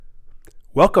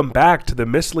Welcome back to the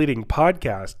Misleading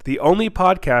Podcast, the only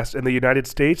podcast in the United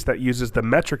States that uses the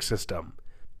metric system.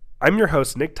 I'm your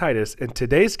host, Nick Titus, and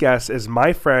today's guest is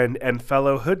my friend and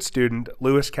fellow Hood student,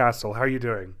 Lewis Castle. How are you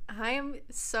doing? I am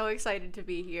so excited to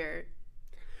be here.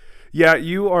 Yeah,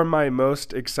 you are my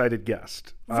most excited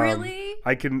guest. Really?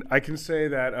 I can say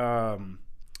that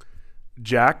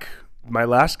Jack, my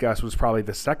last guest, was probably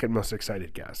the second most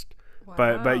excited guest.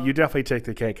 Wow. But you definitely take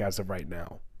the cake as of right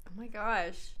now. Oh my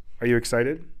gosh. Are you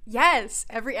excited? Yes,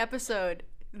 every episode,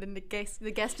 then the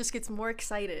guest just gets more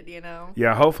excited, you know?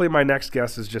 Yeah, hopefully my next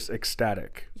guest is just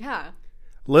ecstatic. Yeah.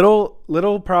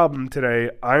 Little problem today.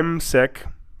 I'm sick.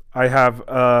 I have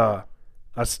a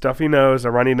stuffy nose, a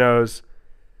runny nose,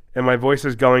 and my voice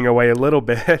is going away a little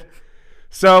bit.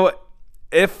 So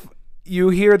if you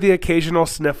hear the occasional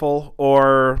sniffle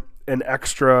or an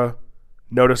extra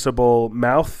noticeable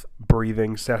mouth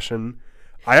breathing session,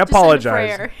 I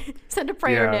apologize. Send a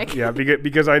prayer, Nick. Yeah,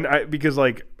 because I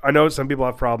know some people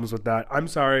have problems with that. I'm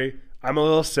sorry. I'm a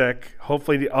little sick.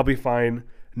 Hopefully I'll be fine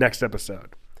next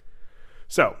episode.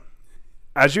 So,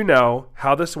 as you know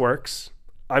how this works,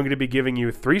 I'm going to be giving you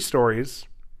 3 stories.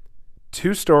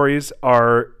 2 stories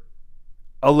are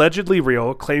allegedly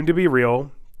real, claimed to be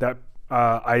real, that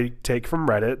I take from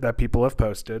Reddit that people have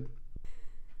posted.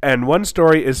 And 1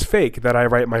 story is fake that I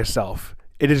write myself.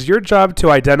 It is your job to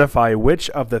identify which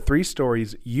of the 3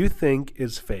 stories you think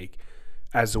is fake,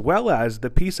 as well as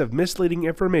the piece of misleading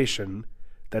information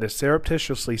that is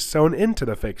surreptitiously sewn into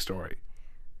the fake story.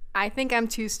 I think I'm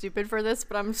too stupid for this,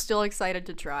 but I'm still excited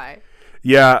to try.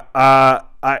 Yeah,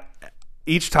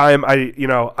 each time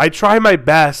I try my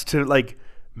best to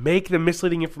make the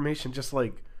misleading information just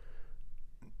hit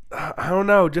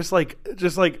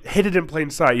it in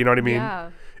plain sight, you know what I mean? Yeah.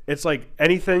 It's like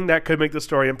anything that could make the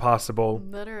story impossible.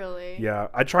 Literally. Yeah.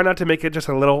 I try not to make it just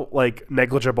a little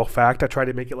negligible fact. I try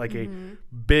to make it a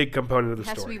big component of the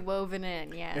story. It has to be woven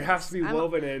in, yeah. It has to be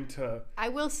woven into. I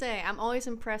will say, I'm always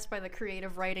impressed by the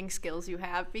creative writing skills you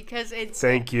have because it's.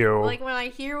 Thank you. Like when I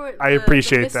hear what I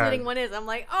appreciate the misleading one is, I'm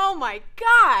like, oh my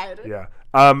God. Yeah.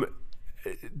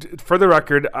 For the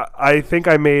record, I think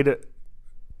I made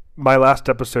my last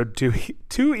episode too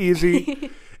easy.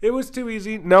 It was too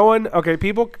easy.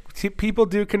 People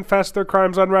do confess their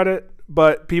crimes on Reddit,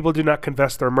 but people do not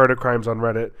confess their murder crimes on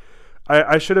Reddit.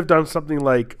 I should have done something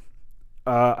like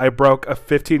I broke a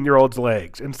 15-year-old's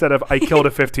legs instead of I killed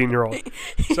a 15-year-old.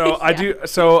 So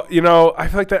yeah. I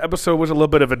feel like that episode was a little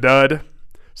bit of a dud.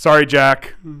 Sorry,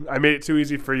 Jack. I made it too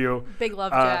easy for you. Big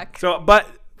love, Jack. But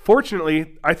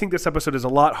fortunately, I think this episode is a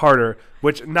lot harder,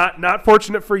 which not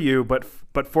fortunate for you, but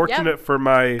fortunate for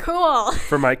my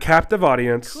for my captive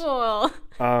audience. Cool.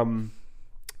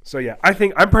 So yeah, I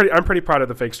think I'm pretty proud of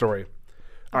the fake story.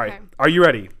 All right, are you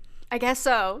ready? I guess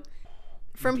so.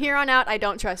 From here on out, I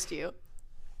don't trust you.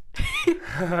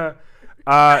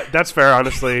 That's fair,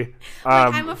 honestly.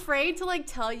 I'm afraid to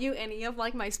tell you any of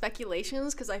my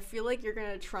speculations because I feel like you're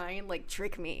gonna try and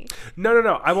trick me. No,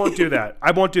 I won't do that.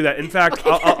 In fact,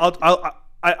 okay,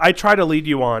 I try to lead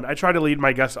you on. I try to lead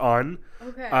my guests on.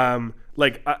 Okay.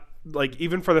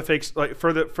 Even for the fakes,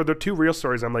 for the 2 real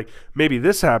stories, I'm like, maybe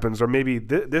this happens or maybe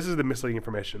this is the misleading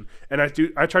information. And I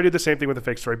try to do the same thing with the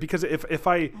fake story because if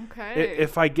I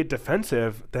get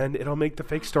defensive, then it'll make the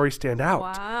fake story stand out.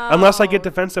 Wow. Unless I get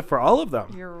defensive for all of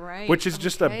them. You're right. Which is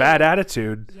just a bad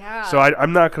attitude. Yeah. So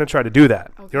I'm not going to try to do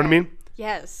that. Okay. You know what I mean?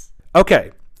 Yes. Okay.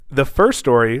 The first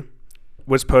story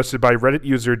was posted by Reddit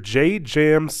user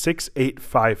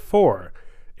JJam6854.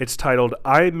 It's titled,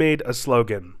 I Made a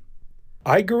Slogan.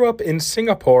 I grew up in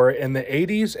Singapore in the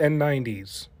 80s and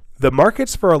 90s. The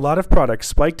markets for a lot of products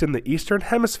spiked in the Eastern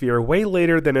Hemisphere way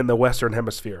later than in the Western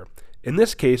Hemisphere. In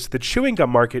this case, the chewing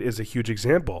gum market is a huge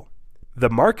example. The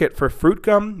market for fruit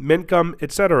gum, mint gum,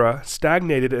 etc.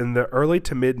 stagnated in the early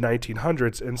to mid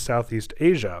 1900s in Southeast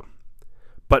Asia,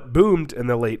 but boomed in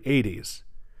the late 80s.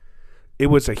 It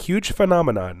was a huge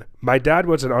phenomenon. My dad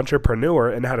was an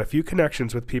entrepreneur and had a few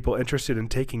connections with people interested in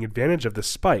taking advantage of the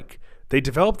spike. They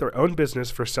developed their own business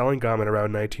for selling gum in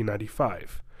around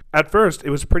 1995. At first,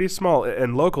 it was pretty small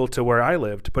and local to where I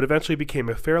lived, but eventually became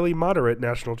a fairly moderate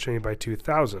national chain by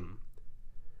 2000.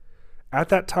 At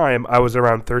that time, I was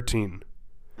around 13.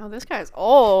 Oh, this guy's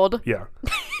old. Yeah.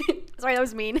 Sorry, that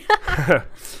was mean.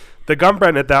 The gum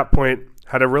brand at that point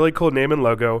had a really cool name and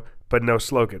logo, but no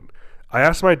slogan. I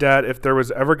asked my dad if there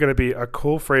was ever going to be a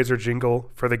cool phrase or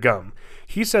jingle for the gum.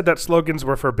 He said that slogans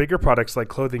were for bigger products like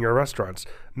clothing or restaurants,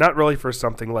 not really for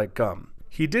something like gum.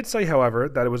 He did say, however,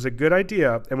 that it was a good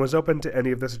idea and was open to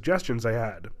any of the suggestions I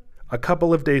had. A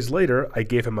couple of days later, I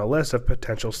gave him a list of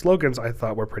potential slogans I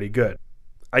thought were pretty good.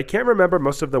 I can't remember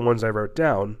most of the ones I wrote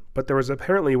down, but there was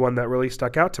apparently one that really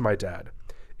stuck out to my dad.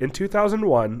 In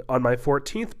 2001, on my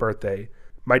 14th birthday,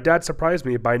 my dad surprised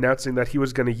me by announcing that he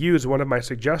was going to use one of my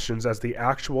suggestions as the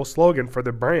actual slogan for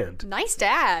the brand. Nice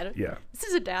dad. Yeah. This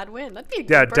is a dad win. That'd be a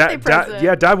good birthday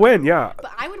present. Dad win, yeah.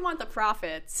 But I would want the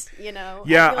profits, you know.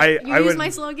 Yeah, I use my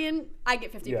slogan, I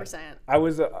get 50%. Yeah. I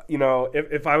was,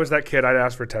 if I was that kid, I'd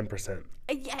ask for 10%.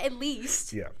 Yeah, at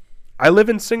least. Yeah. I live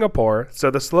in Singapore, so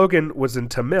the slogan was in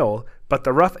Tamil, but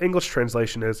the rough English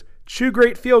translation is "Chew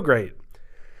great, feel great."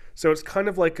 So it's kind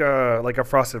of like a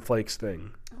Frosted Flakes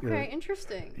thing. Okay,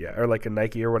 interesting. Yeah, or like a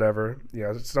Nike or whatever.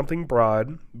 Yeah, it's something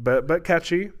broad, but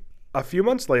catchy. A few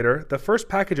months later, the first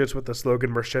packages with the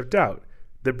slogan were shipped out.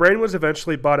 The brand was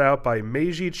eventually bought out by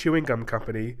Meiji Chewing Gum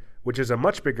Company, which is a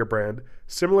much bigger brand,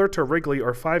 similar to Wrigley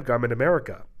or Five Gum in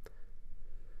America.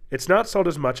 It's not sold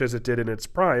as much as it did in its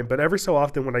prime, but every so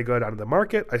often when I go down to the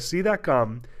market, I see that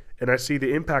gum, and I see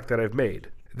the impact that I've made.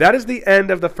 That is the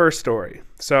end of the first story.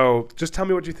 So just tell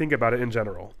me what you think about it in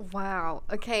general. Wow.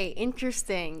 Okay,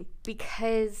 interesting.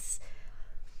 Because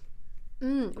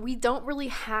we don't really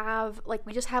have,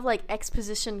 we just have,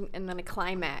 exposition and then a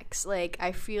climax.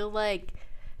 I feel like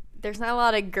there's not a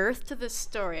lot of girth to this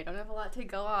story. I don't have a lot to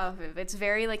go off of. It's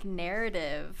very,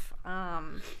 narrative.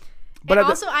 But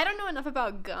also, I don't know enough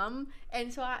about gum,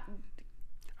 and so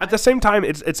at the same time,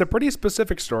 it's a pretty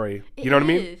specific story. You know what I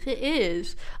mean? It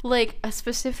is. A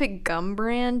specific gum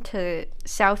brand to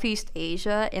Southeast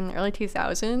Asia in the early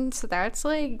 2000s. So that's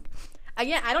again,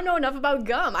 I don't know enough about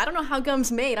gum. I don't know how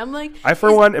gum's made. I'm I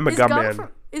for one am a gum man.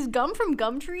 Is gum from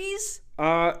gum trees?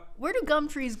 Where do gum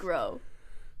trees grow?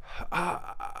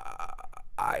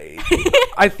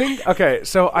 I think okay.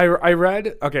 So I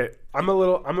read okay. I'm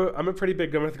a pretty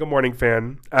big Good Mythical Morning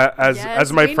fan,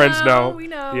 as my friends know. We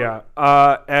know. Yeah.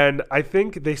 And I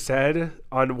think they said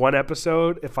on one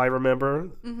episode, if I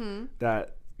remember,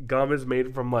 that gum is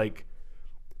made from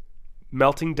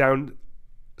melting down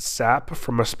sap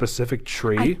from a specific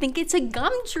tree. I think it's a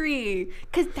gum tree,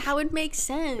 because that would make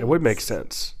sense. It would make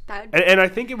sense. And I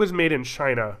think it was made in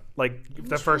China,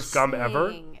 the first gum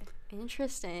ever.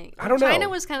 Interesting. I don't know. China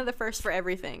was kind of the first for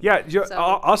everything. Yeah. So.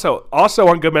 Also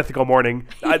on Good Mythical Morning,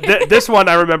 this one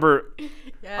I remember.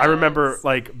 Yes. I remember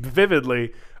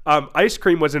vividly. Ice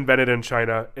cream was invented in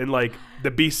China in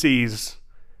the BCs.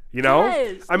 You know.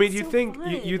 Yes, I mean, you think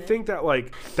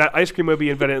that that ice cream would be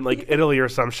invented in Italy or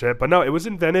some shit, but no, it was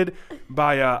invented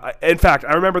by. In fact,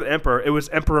 I remember the emperor. It was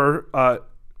Emperor.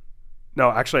 No,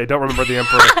 actually, I don't remember the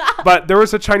emperor. But there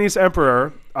was a Chinese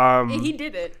emperor. He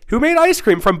did it. Who made ice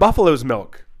cream from buffalo's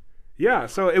milk. Yeah,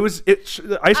 so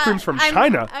the ice cream's from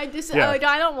China. I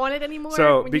don't want it anymore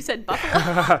when you said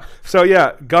buffalo. So,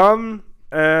 yeah, gum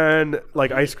and,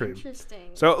 ice cream.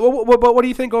 Interesting. So, what do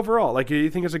you think overall? Do you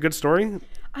think it's a good story?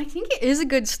 I think it is a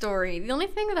good story. The only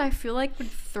thing that I feel would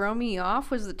throw me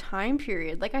off was the time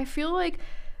period. I feel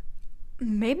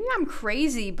maybe I'm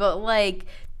crazy, but,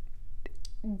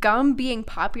 gum being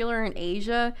popular in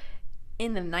Asia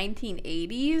in the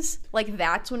 1980s,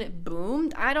 that's when it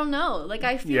boomed. I don't know.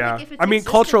 I feel if it's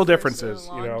cultural differences,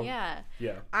 so long, Yeah.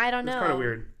 I don't know. It's kind of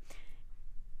weird.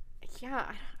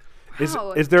 Yeah.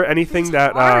 Is there anything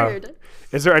that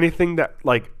is there anything that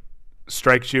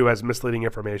strikes you as misleading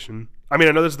information? I mean,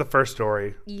 I know this is the first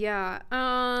story. Yeah.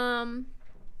 So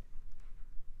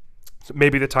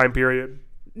maybe the time period.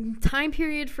 Time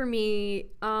period for me.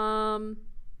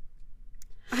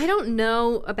 I don't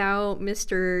know about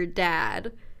Mr.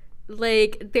 Dad.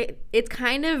 It's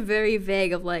kind of very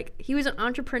vague of he was an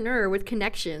entrepreneur with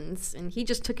connections and he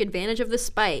just took advantage of the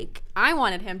spike. I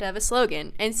wanted him to have a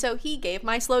slogan, and so he gave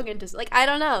my slogan to I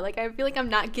don't know. I feel I'm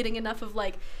not getting enough of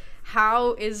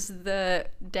how is the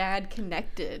dad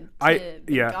connected to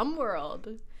the gum world?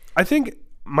 I think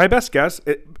my best guess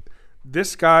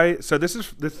this guy, so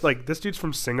this dude's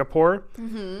from Singapore.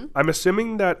 Mm-hmm. I'm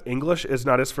assuming that English is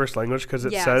not his first language because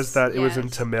it says that it was in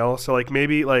Tamil. So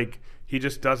maybe he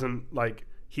just doesn't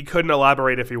he couldn't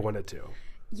elaborate if he wanted to.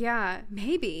 Yeah,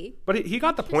 maybe. But he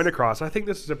got the point across. I think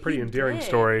this is a pretty endearing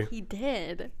story. He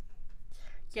did.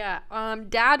 Yeah.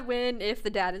 Dad win if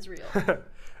the dad is real.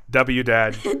 W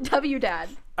dad. W dad.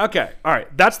 Okay. All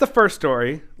right. That's the first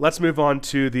story. Let's move on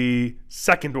to the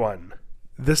second one.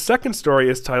 The second story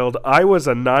is titled, I Was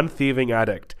a Non-Thieving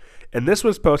Addict, and this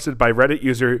was posted by Reddit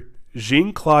user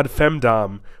Jean-Claude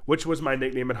Femdom, which was my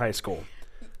nickname in high school.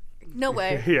 No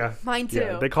way. Yeah. Mine too.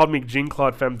 Yeah. They called me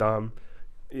Jean-Claude Femdom,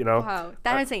 Wow,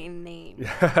 that is a name.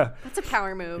 That's a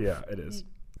power move. Yeah, it is.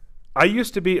 I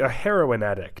used to be a heroin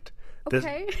addict.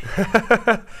 Okay.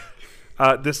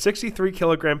 The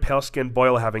 63-kilogram pale-skinned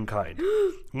boil-having kind.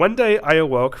 One day, I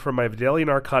awoke from my daily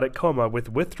narcotic coma with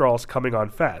withdrawals coming on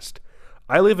fast.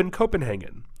 I live in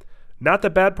Copenhagen. Not the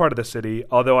bad part of the city,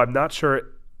 although I'm not sure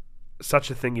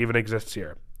such a thing even exists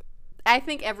here. I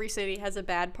think every city has a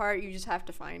bad part. You just have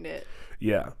to find it.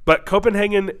 Yeah. But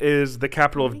Copenhagen is the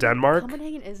capital of Denmark.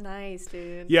 Copenhagen is nice,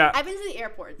 dude. Yeah. I've been to the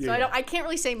airport, so I can't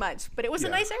really say much, but it was a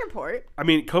nice airport. I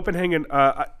mean, Copenhagen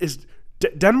is...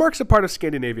 Denmark's a part of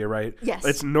Scandinavia, right? Yes.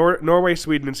 It's Norway,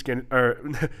 Sweden,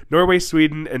 and Norway,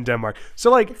 Sweden, and Denmark. So,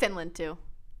 like... Finland, too.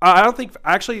 I don't think...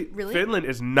 Actually, really? Finland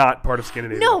is not part of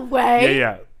Scandinavia. No way!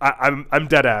 Yeah. I'm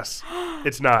dead ass.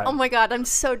 It's not. Oh my god, I'm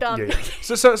so dumb. Yeah.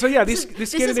 So yeah, these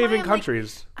Scandinavian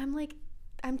countries...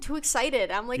 I'm too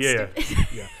excited. I'm like...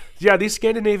 Yeah, these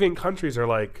Scandinavian countries are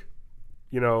like,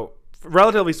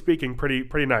 relatively speaking,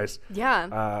 pretty nice.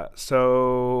 Yeah.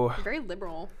 So... Very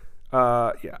liberal.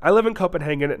 I live in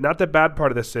Copenhagen, not the bad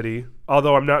part of the city,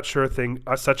 although I'm not sure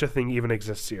such a thing even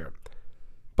exists here.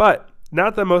 But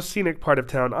not the most scenic part of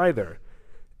town either.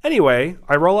 Anyway,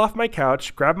 I roll off my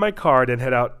couch, grab my card, and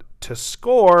head out to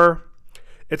score.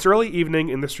 It's early evening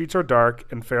and the streets are dark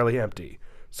and fairly empty,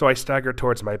 so I stagger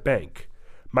towards my bank.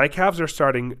 My calves are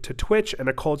starting to twitch and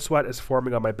a cold sweat is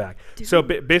forming on my back. Dude. So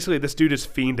basically, this dude is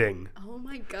fiending. Oh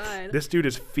my god. This dude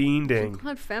is fiending.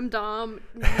 Femdom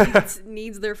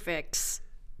needs their fix.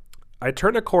 I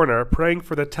turn a corner, praying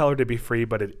for the teller to be free,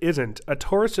 but it isn't. A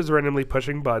tourist is randomly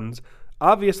pushing buttons,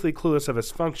 obviously clueless of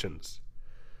its functions.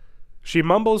 She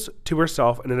mumbles to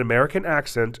herself in an American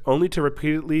accent, only to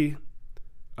repeatedly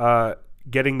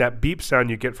getting that beep sound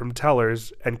you get from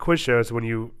tellers and quiz shows when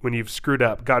you've screwed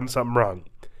up, gotten something wrong.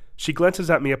 She glances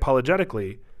at me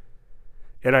apologetically,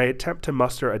 and I attempt to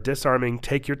muster a disarming,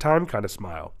 take your time kind of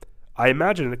smile. I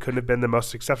imagine it couldn't have been the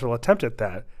most successful attempt at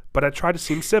that, but I try to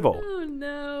seem civil. Oh,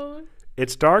 no.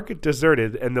 It's dark,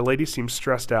 deserted, and the lady seems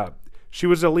stressed out. She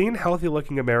was a lean,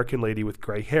 healthy-looking American lady with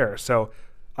gray hair, so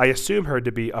I assume her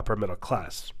to be upper middle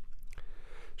class.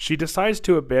 She decides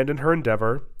to abandon her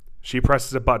endeavor. She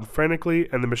presses a button frantically,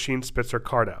 and the machine spits her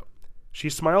card out. She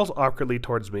smiles awkwardly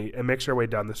towards me and makes her way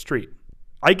down the street.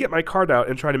 I get my card out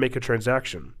and try to make a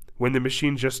transaction, when the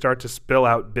machine just starts to spill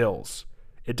out bills.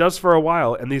 It does for a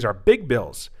while, and these are big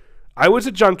bills. I was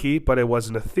a junkie, but I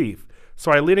wasn't a thief,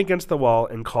 so I leaned against the wall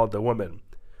and called the woman.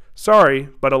 Sorry,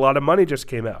 but a lot of money just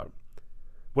came out.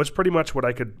 Was pretty much what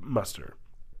I could muster.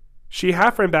 She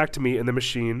half ran back to me in the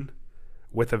machine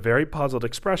with a very puzzled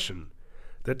expression.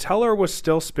 The teller was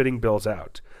still spitting bills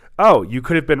out. Oh, you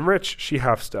could have been rich, she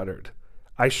half stuttered.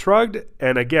 I shrugged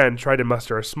and again tried to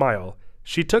muster a smile.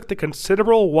 She took the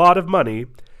considerable wad of money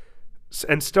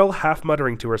and, still half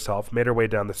muttering to herself, made her way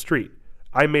down the street.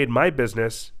 I made my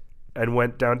business and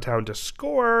went downtown to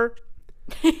score.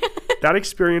 That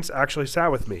experience actually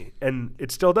sat with me, and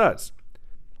it still does.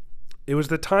 It was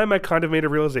the time I kind of made a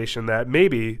realization that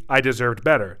maybe I deserved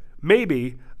better.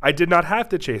 Maybe I did not have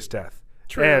to chase death.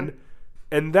 True.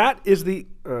 And that is the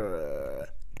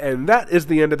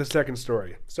end of the second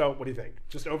story. So, what do you think?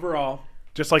 Just overall,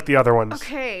 just like the other ones.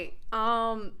 Okay.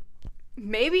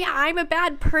 Maybe I'm a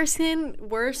bad person,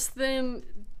 worse than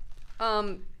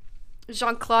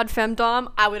Jean-Claude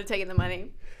Femdom. I would have taken the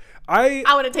money. I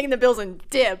would have taken the bills and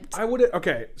dipped.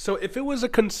 Okay, so if it was a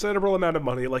considerable amount of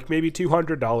money, like maybe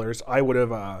 $200, I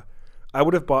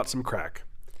would have bought some crack.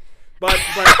 But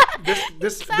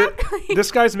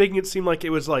this guy's making it seem like it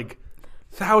was like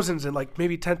thousands and like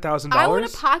maybe $10,000. I would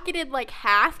have pocketed like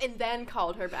half and then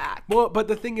called her back. Well, but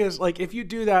the thing is, like, if you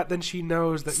do that, then she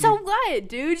knows that. So what,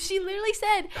 dude? She literally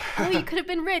said, "Oh, you could have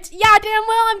been rich." Yeah, damn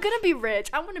well, I'm gonna be rich.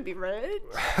 I want to be rich.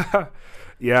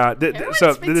 Yeah.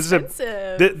 So this is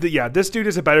this dude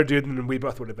is a better dude than we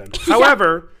both would have been.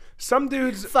 However, some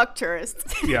dudes fuck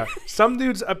tourists. Yeah, some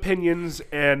dudes' opinions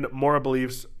and moral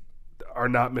beliefs are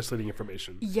not misleading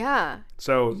information. Yeah.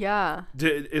 So yeah.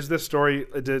 Is this story?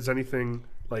 Does anything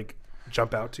like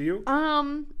jump out to you?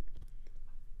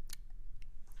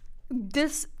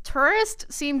 This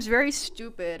tourist seems very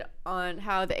stupid on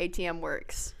how the ATM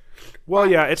works. Well,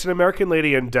 yeah, it's an American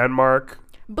lady in Denmark.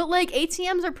 But like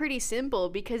ATMs are pretty simple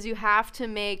because you have to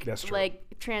make like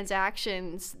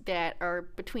transactions that are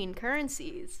between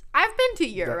currencies. I've been to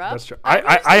Europe. That's true.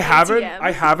 I haven't.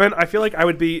 I haven't. I feel like I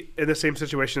would be in the same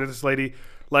situation as this lady.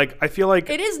 Like, I feel like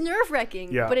it is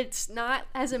nerve-wracking, but it's not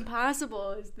as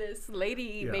impossible as this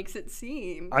lady makes it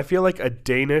seem. I feel like a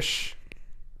Danish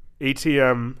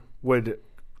ATM would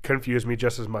confuse me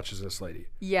just as much as this lady.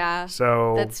 Yeah.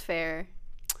 So that's fair.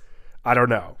 I don't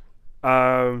know.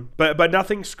 But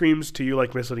nothing screams to you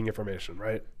like misleading information,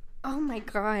 right? Oh my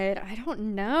god, I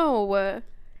don't know.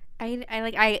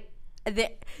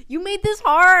 You made this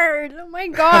hard. Oh my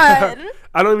god.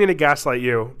 I don't mean to gaslight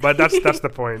you, but that's the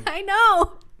point. I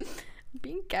know.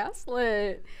 Being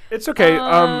gaslit. It's okay.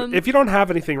 If you don't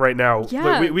have anything right now,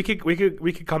 yeah. we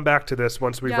could come back to this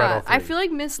once we've read all three. I feel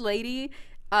like Miss Lady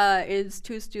is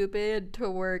too stupid to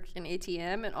work in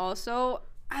ATM, and also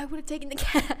I would have taken the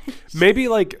cash. Maybe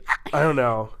like I don't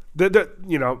know.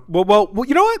 You know. Well,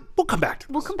 you know what? We'll come back to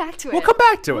this. We'll come back to it. We'll come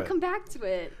back to it. We'll come back to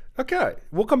it. Okay,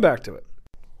 we'll come back to it.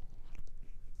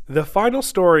 The final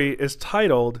story is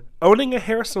titled "Owning a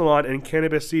Hair Salon and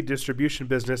Cannabis Seed Distribution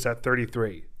Business at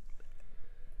 33."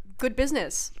 Good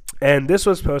business. And this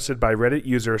was posted by Reddit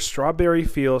user Strawberry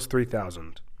Feels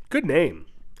 3000. Good name.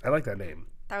 I like that name.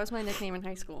 That was my nickname in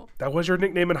high school. That was your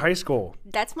nickname in high school.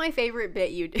 That's my favorite bit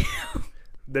you do.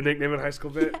 The nickname in high school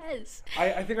bit? Yes.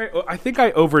 I think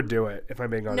I overdo it, if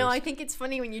I'm being honest. No, I think it's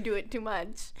funny when you do it too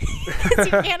much. Because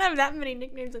you can't have that many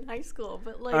nicknames in high school.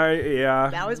 But like,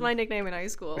 that was my nickname in high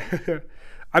school.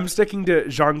 I'm sticking to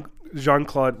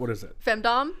Jean-Claude. What is it?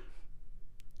 Femdom.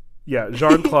 Yeah,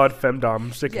 Jean-Claude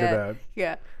Femdom. Sticking to that.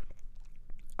 Yeah.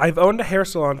 I've owned a hair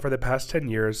salon for the past 10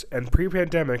 years, and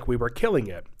pre-pandemic we were killing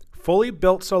it. Fully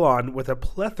built salon with a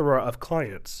plethora of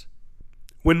clients.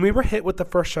 When we were hit with the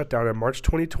first shutdown in March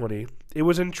 2020, it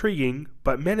was intriguing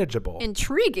but manageable.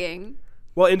 Intriguing?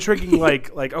 Well, intriguing like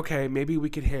okay, maybe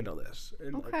we could handle this.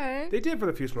 And okay. They did for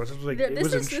the few months. It was like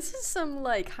this is some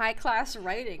like high class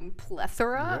writing.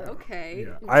 Plethora. Yeah. Okay.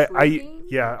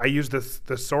 Yeah. I used the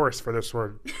thesaurus for this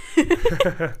word.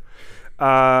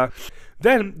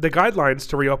 Then the guidelines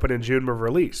to reopen in June were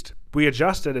released. We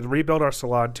adjusted and rebuilt our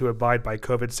salon to abide by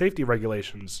COVID safety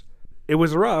regulations. It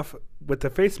was rough with the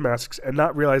face masks and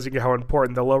not realizing how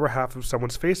important the lower half of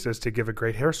someone's face is to give a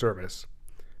great hair service.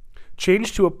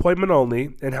 Changed to appointment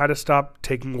only and had to stop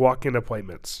taking walk-in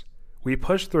appointments. We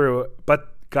pushed through,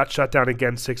 but got shut down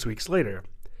again 6 weeks later.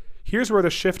 Here's where the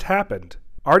shift happened.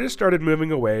 Artists started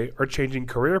moving away or changing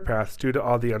career paths due to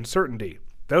all the uncertainty.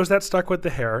 Those that stuck with the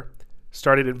hair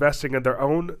started investing in their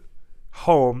own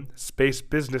home space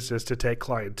businesses to take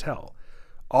clientele.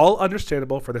 All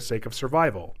understandable for the sake of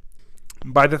survival.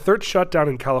 By the third shutdown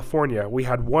in California, we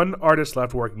had one artist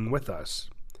left working with us.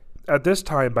 At this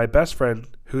time, my best friend,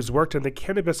 who's worked in the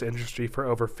cannabis industry for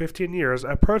over 15 years,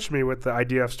 approached me with the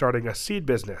idea of starting a seed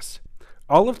business.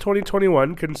 All of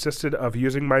 2021 consisted of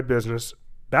using my business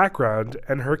background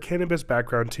and her cannabis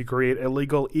background to create a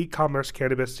legal e-commerce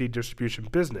cannabis seed distribution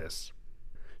business.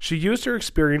 She used her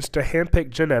experience to handpick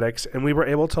genetics, and we were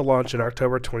able to launch in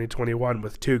October 2021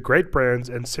 with 2 great brands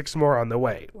and 6 more on the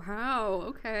way. Wow,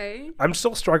 okay. I'm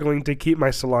still struggling to keep my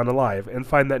salon alive and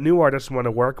find that new artists want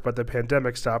to work, but the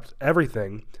pandemic stopped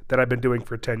everything that I've been doing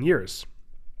for 10 years.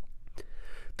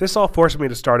 This all forced me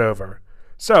to start over.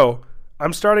 So,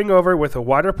 I'm starting over with a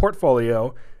wider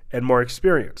portfolio and more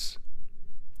experience.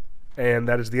 And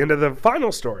that is the end of the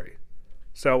final story.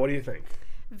 So, what do you think?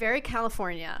 Very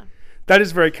California. That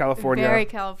is very California. Very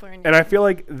California. And I feel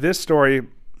like this story,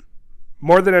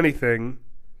 more than anything,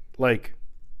 like,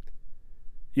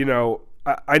 you know,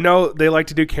 I know they like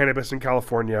to do cannabis in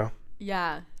California.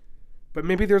 Yeah. But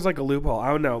maybe there's like a loophole. I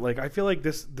don't know. Like, I feel like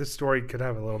this story could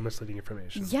have a little misleading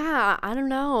information. Yeah, I don't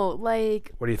know.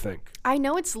 Like, what do you think? I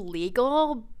know it's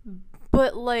legal,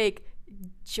 but like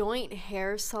joint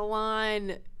hair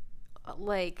salon,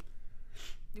 like,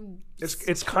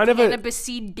 it's kind of cannabis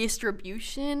seed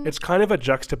distribution. It's kind of a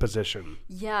juxtaposition.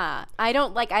 Yeah, I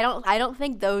don't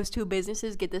think those two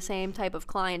businesses get the same type of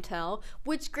clientele.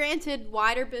 Which, granted,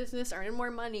 wider business earning more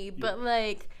money, but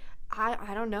like,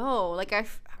 I don't know. Like,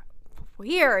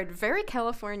 weird, very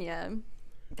California.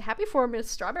 Happy for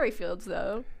Miss Strawberry Fields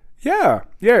though. Yeah,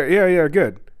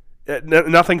 good.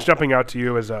 Nothing's jumping out to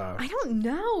you as I don't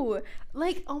know.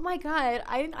 Like, oh my god,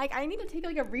 I need to take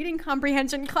like a reading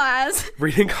comprehension class.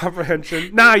 Reading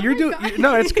comprehension? Nah,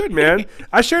 no, it's good, man.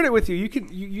 I shared it with you. You can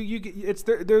it's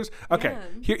there's okay.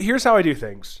 Yeah. Here's how I do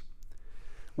things.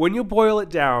 When you boil it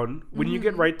down, when you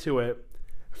get right to it,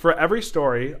 for every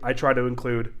story, I try to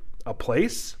include a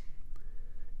place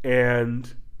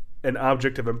and an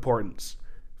object of importance.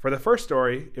 For the first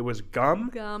story, it was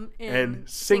gum and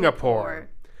Singapore.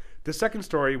 The second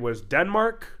story was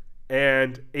Denmark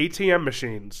and ATM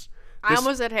machines. I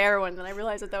almost said heroin, and I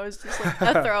realized that was just like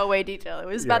a throwaway detail. It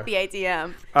was about the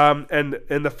ATM. And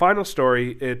in the final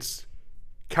story, it's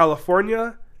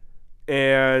California,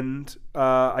 and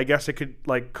I guess it could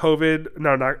like COVID.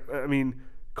 No, not. I mean,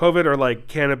 COVID or like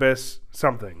cannabis,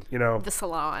 something. You know, the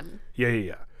salon.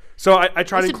 Yeah. So I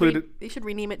try to include it. They should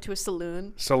rename it to a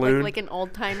saloon. Saloon? Like an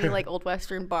old-timey, like old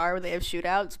Western bar where they have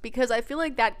shootouts. Because I feel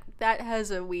like that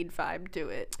has a weed vibe to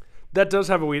it. That does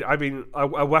have a weed. I mean,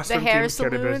 a Western The hair themed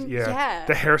cannabis. saloon? Yeah. Yeah.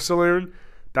 The hair saloon.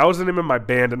 That was the name of my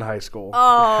band in high school.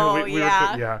 Oh,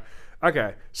 yeah.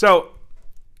 Okay. So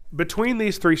between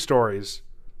these three stories,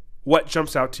 what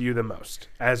jumps out to you the most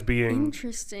as being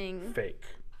interesting? Fake.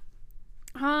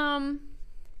 Wow.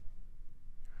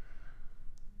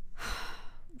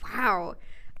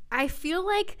 I feel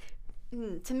like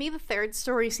to me the third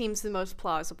story seems the most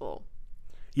plausible.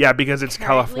 Yeah, because it's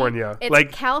Apparently, California. It's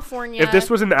like California. If this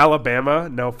was in Alabama,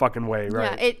 no fucking way,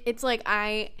 right? Yeah, it's like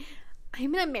I'm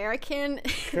an American.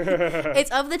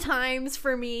 It's of the times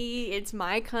for me. It's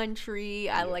my country.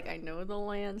 I know the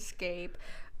landscape.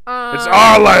 It's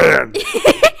our land.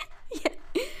 Yeah.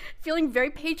 Feeling very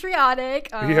patriotic.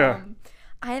 Yeah.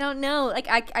 I don't know. Like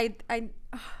I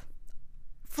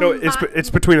So it's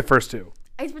between the first two.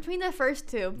 It's between the first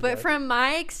two, but from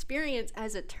my experience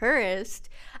as a tourist,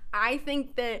 I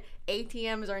think that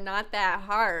ATMs are not that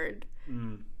hard.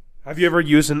 Have you ever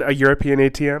used a European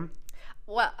ATM?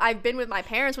 Well, I've been with my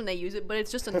parents when they use it, but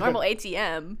it's just a normal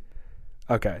ATM.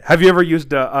 Okay. Have you ever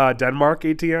used a Denmark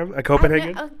ATM at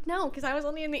Copenhagen? No, because I was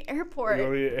only in the airport.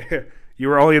 You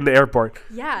were only in the airport.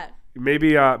 Yeah.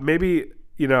 Maybe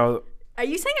you know. Are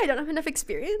you saying I don't have enough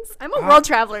experience? I'm a world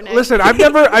traveler now. Listen, I've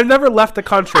never left the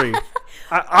country.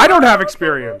 I don't have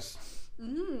experience.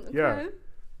 Okay. Yeah.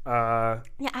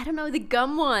 Yeah, I don't know the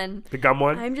gum one. The gum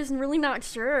one? I'm just really not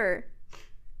sure.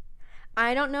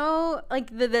 I don't know,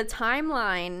 like the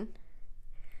timeline.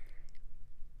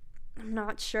 I'm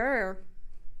not sure.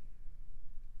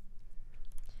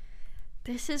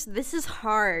 This is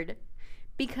hard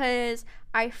because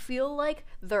I feel like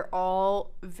they're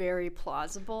all very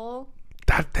plausible.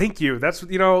 Thank you. That's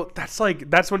when it's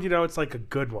like a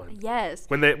good one. Yes.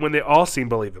 When they all seem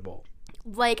believable.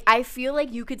 Like I feel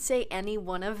like you could say any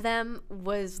one of them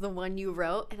was the one you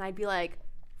wrote and I'd be like,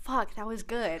 fuck, that was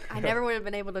good. I never would have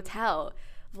been able to tell.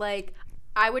 Like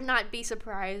I would not be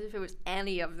surprised if it was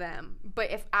any of them.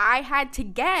 But if I had to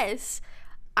guess,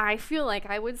 I feel like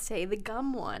I would say the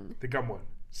gum one. The gum one.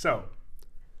 So,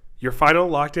 your final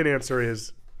locked in answer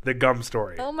is the gum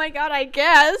story. Oh my god, I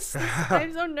guess.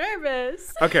 I'm so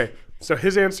nervous. Okay, so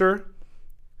his answer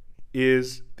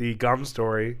is the gum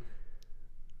story.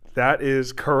 That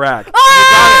is correct.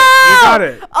 Oh! You got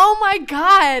it. Oh my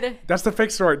god. That's the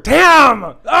fake story. Damn!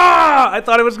 I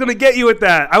thought I was gonna get you with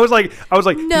that. I was like,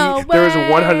 no there was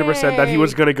 100% that he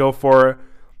was gonna go for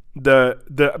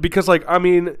the because like I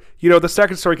mean, you know, the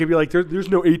second story could be like there's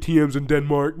no ATMs in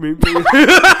Denmark. Maybe.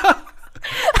 I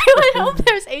would hope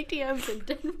there's ATMs in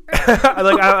Denmark. I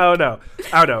don't know.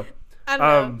 I don't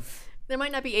know. There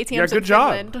might not be ATMs in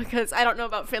Finland because I don't know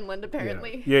about Finland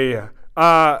apparently. Yeah.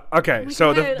 Okay,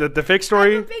 so God. the fake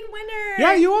story. I'm a big winner.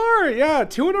 Yeah, you are. Yeah,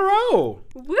 2 in a row.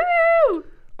 Woo!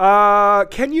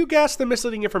 Can you guess the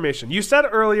misleading information? You said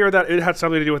earlier that it had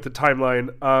something to do with the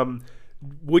timeline.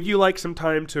 Would you like some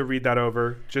time to read that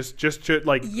over? Just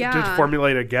to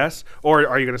formulate a guess, or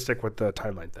are you going to stick with the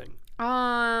timeline thing?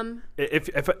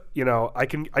 If you know, I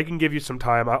can give you some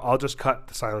time. I'll just cut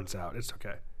the silence out. It's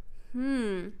okay.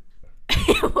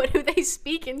 What do they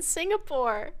speak in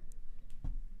Singapore?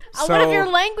 So, what if your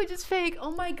language is fake?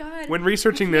 Oh my god. When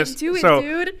researching this,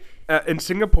 dude. In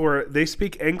Singapore, they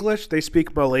speak English, they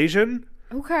speak Malaysian,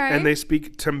 okay, and they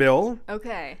speak Tamil.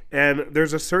 Okay. And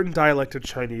there's a certain dialect of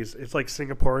Chinese. It's like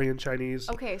Singaporean Chinese.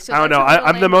 Okay, so I don't know.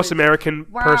 I'm the most American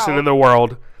person in the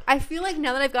world. I feel like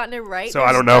now that I've gotten it right, so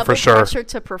I don't know for sure. Pressure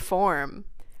to perform.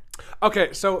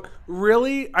 Okay, so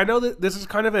really, I know that this is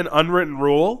kind of an unwritten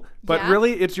rule, but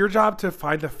really, it's your job to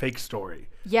find the fake story.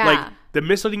 Yeah. Like, the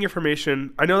misleading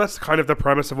information, I know that's kind of the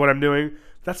premise of what I'm doing.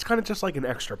 That's kind of just like an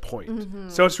extra point. Mm-hmm.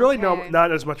 So it's really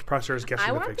not as much pressure as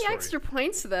guessing the fake story. I want the extra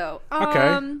points, though. Okay.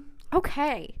 I'm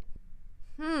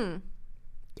going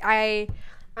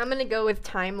to go with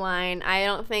timeline.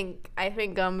 I think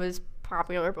gum was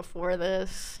popular before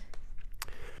this.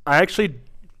 I actually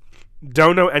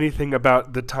don't know anything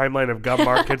about the timeline of gum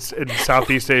markets in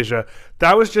Southeast Asia.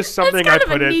 That was just something I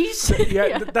put in.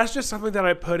 Yeah, that's just something that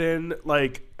I put in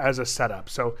like as a setup.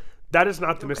 So that is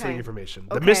not the misleading information.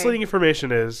 The misleading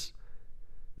information is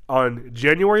on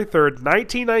January 3rd,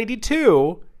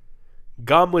 1992,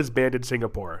 gum was banned in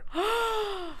Singapore.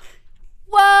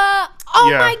 What? Oh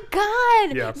my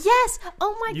god! Yes. Yes.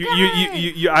 Oh my god!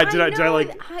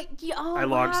 I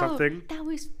logged something. That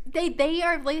was they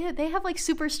have like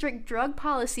super strict drug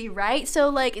policy, right? So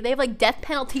like they have like death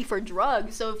penalty for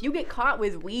drugs. So if you get caught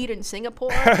with weed in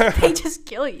Singapore, they just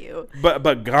kill you.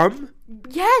 But gum?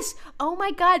 Yes. Oh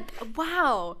my god!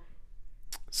 Wow.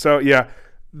 So yeah,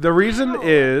 the reason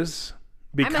is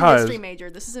because I'm a history major.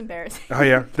 This is embarrassing. Oh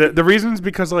yeah, the reason is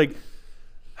because like.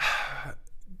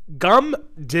 gum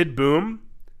did boom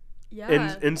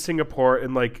Yeah. in Singapore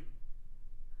and like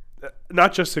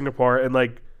not just Singapore and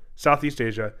like Southeast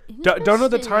Asia. Don't know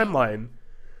the Interesting. timeline,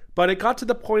 but it got to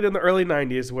the point in the early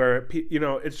 90s where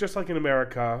it's just like in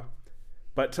America,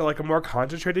 but to like a more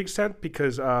concentrated extent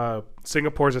because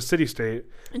Singapore is a city state.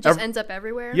 It just ends up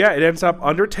everywhere. Yeah, it ends up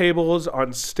under tables,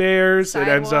 on stairs. It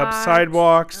ends up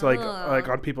sidewalks, like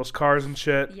on people's cars and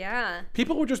shit. Yeah.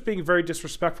 People were just being very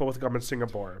disrespectful with gum in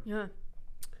Singapore. Yeah.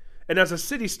 And as a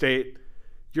city state,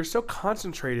 you're so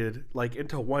concentrated like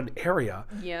into one area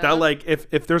Yeah. that like if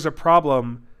there's a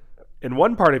problem in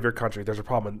one part of your country, there's a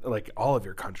problem in like all of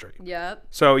your country. Yep.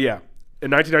 So yeah, in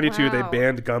 1992 Wow. they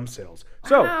banned gum sales.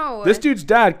 So Wow. this dude's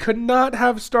dad could not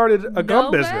have started a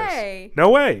gum business. Way. No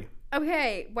way.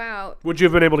 Okay. Wow. Would you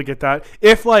have been able to get that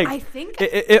if like? I think.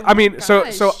 I mean, so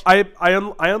gosh. I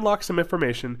unlocked some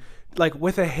information like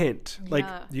with a hint. Like,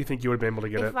 Yeah. do you think you would have been able to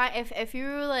get it? If you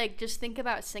like just think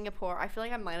about Singapore, I feel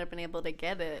like I might have been able to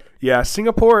get it. Yeah,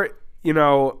 Singapore.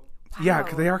 Yeah,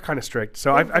 'cause Wow. they are kind of strict.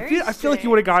 So I They're feel very like you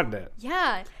would have gotten it.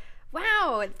 Yeah.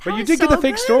 Wow. But you did get the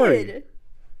fake story.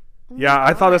 Yeah,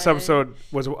 I thought this episode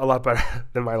was a lot better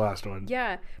than my last one.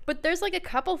 Yeah, but there's like a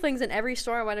couple things in every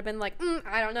story I would have been like,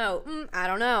 I don't know, I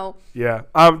don't know. Yeah.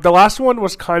 The last one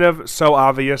was kind of so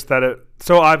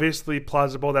obviously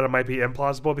plausible that it might be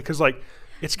implausible because like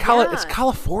it's Yeah.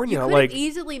 California. You could Like have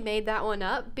easily made that one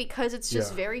up because it's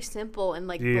just Yeah. very simple and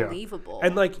like Yeah. believable.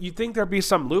 And like you'd think there'd be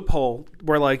some loophole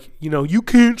where like, you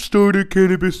can't start a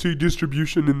cannabis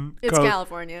distribution in it's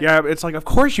California. Yeah, it's like of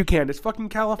course you can. It's fucking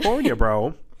California,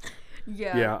 bro.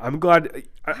 Yeah. Yeah, I'm glad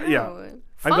yeah. Wow.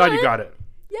 I'm glad you Fun. got it.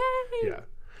 Yay. Yeah.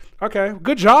 Okay,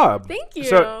 good job. Thank you.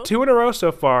 So 2 in a row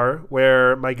so far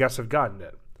where my guests have gotten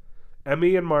it.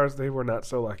 Emmy and Mars, they were not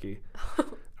so lucky.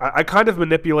 I kind of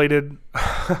manipulated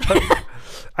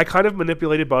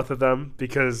both of them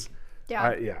because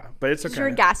Yeah. but it's okay. You're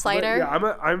a gaslighter. But,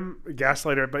 yeah, I'm a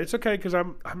gaslighter, but it's okay because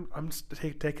I'm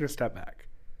taking a step back.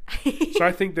 So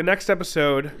I think the next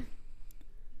episode,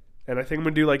 and I think I'm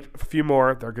gonna do like a few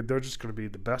more. They're just gonna be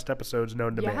the best episodes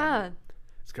known to man. Yeah.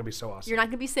 It's gonna be so awesome. You're not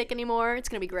gonna be sick anymore. It's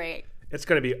gonna be great. It's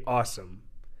gonna be awesome.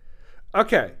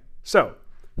 Okay, so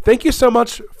thank you so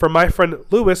much for my friend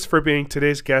Lewis for being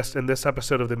today's guest in this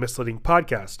episode of the Misleading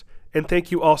Podcast, and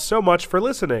thank you all so much for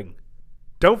listening.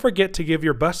 Don't forget to give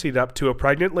your bus seat up to a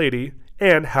pregnant lady,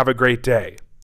 and have a great day.